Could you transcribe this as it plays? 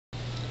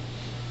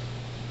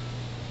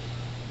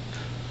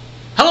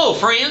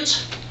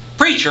friends,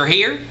 Preacher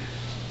here.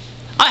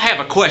 I have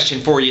a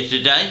question for you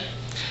today.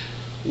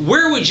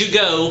 Where would you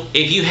go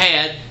if you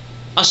had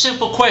a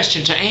simple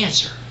question to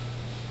answer?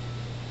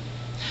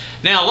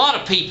 Now, a lot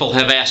of people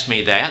have asked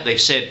me that. They've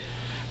said,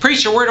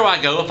 Preacher, where do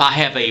I go if I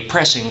have a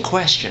pressing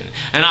question?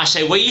 And I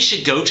say, well, you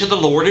should go to the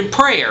Lord in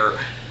prayer.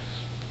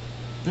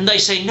 And they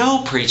say,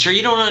 no, Preacher,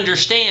 you don't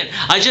understand.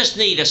 I just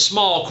need a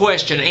small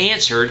question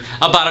answered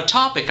about a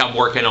topic I'm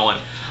working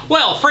on.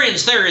 Well,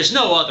 friends, there is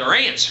no other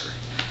answer.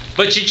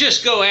 But you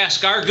just go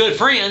ask our good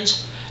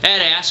friends at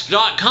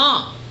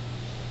Ask.com.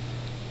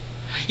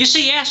 You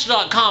see,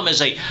 Ask.com is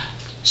a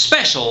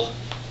special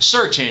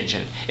search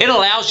engine. It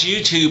allows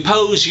you to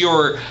pose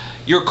your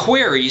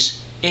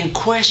queries in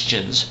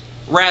questions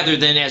rather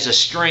than as a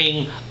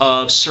string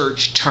of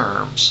search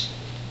terms.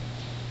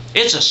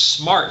 It's a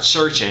smart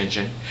search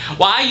engine.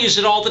 Well, I use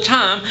it all the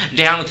time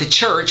down at the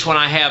church when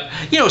I have,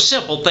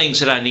 simple things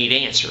that I need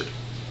answered.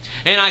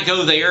 And I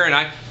go there and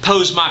I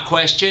pose my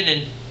question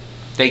and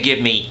they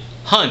give me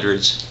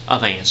hundreds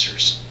of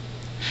answers.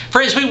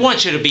 Friends, we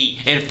want you to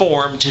be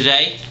informed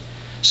today.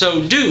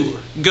 So do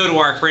go to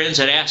our friends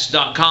at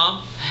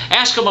Ask.com,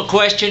 ask them a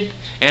question,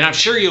 and I'm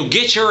sure you'll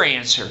get your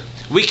answer.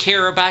 We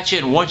care about you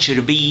and want you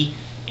to be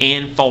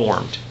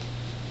informed.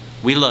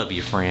 We love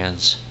you,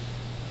 friends.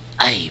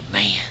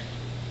 Amen.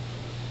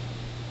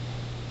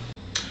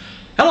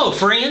 Hello,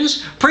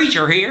 friends.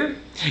 Preacher here.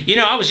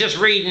 I was just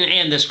reading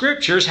in the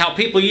scriptures how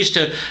people used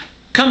to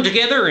come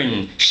together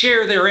and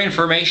share their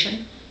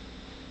information.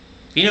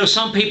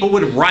 Some people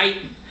would write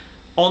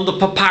on the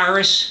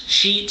papyrus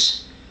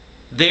sheets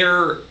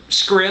their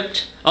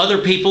script. Other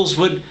peoples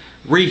would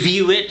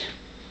review it.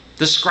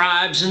 The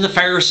scribes and the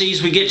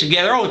Pharisees would get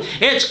together. Oh,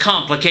 it's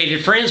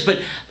complicated, friends,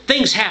 but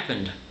things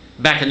happened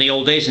back in the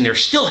old days and they're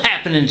still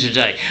happening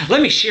today.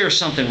 Let me share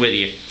something with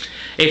you.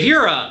 If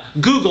you're a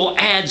Google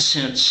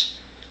AdSense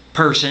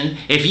person,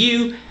 if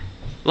you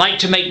like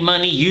to make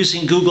money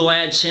using Google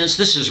AdSense,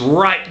 this is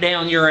right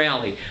down your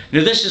alley.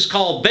 Now, this is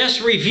called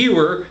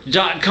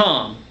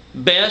bestreviewer.com.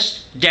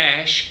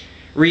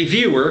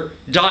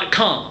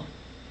 Best-reviewer.com.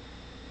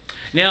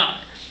 Now,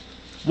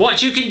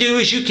 what you can do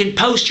is you can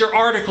post your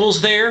articles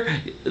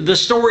there, the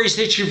stories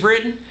that you've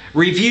written,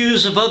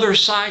 reviews of other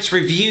sites,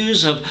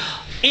 reviews of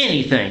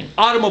anything,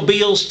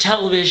 automobiles,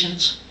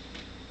 televisions,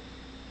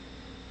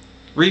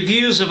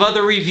 reviews of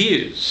other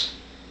reviews.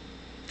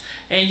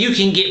 And you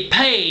can get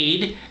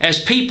paid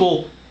as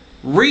people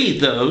read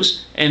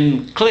those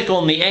and click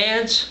on the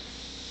ads.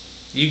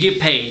 You get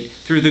paid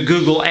through the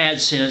Google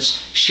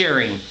AdSense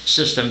sharing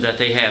system that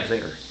they have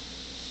there.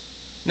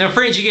 Now,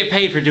 friends, you get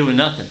paid for doing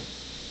nothing.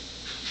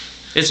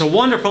 It's a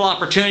wonderful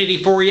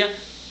opportunity for you.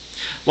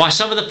 Why,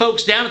 some of the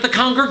folks down at the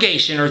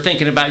congregation are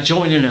thinking about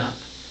joining up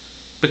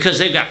because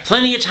they've got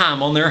plenty of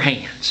time on their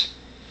hands.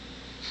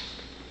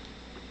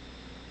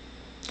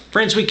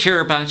 Friends, we care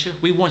about you.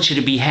 We want you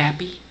to be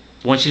happy.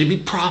 We want you to be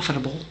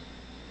profitable.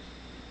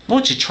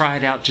 Won't you try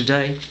it out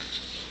today?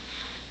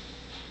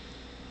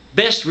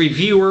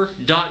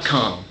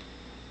 Bestreviewer.com.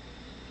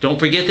 Don't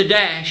forget the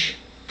dash.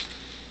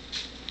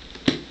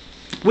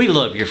 We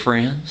love you,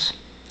 friends.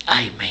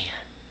 Amen.